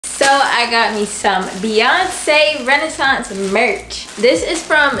I got me some Beyonce Renaissance merch. This is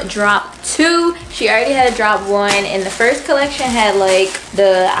from drop 2. She already had drop 1, and the first collection had like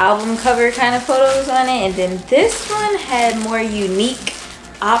the album cover kind of photos on it, and then this one had more unique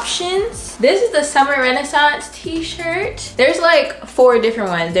options. This is the Summer Renaissance t-shirt. There's like 4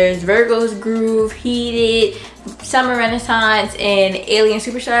 different ones. There's Virgo's Groove, Heated, Summer Renaissance, and Alien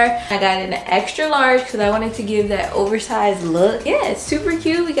Superstar. I got it in an extra large because I wanted to give that oversized look. Yeah, it's super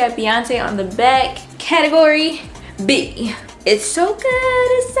cute. We got Beyonce on the back. Category B. It's so good,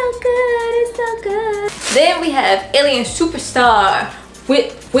 it's so good, it's so good. Then we have Alien Superstar.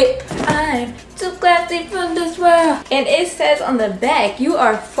 Whip, whip, I'm too classy from this world. And it says on the back, you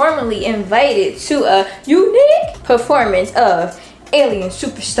are formally invited to a unique performance of Alien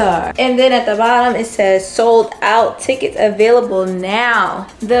Superstar. And then at the bottom it says sold out, tickets available now.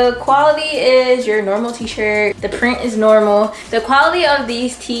 The quality is your normal t-shirt. The print is normal. The quality of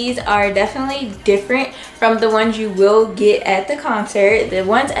these tees are definitely different from the ones you will get at the concert. The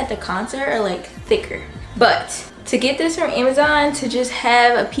ones at the concert are like thicker. But to get this from Amazon, to just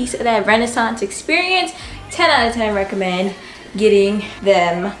have a piece of that Renaissance experience, 10 out of 10 recommend getting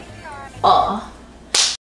them all.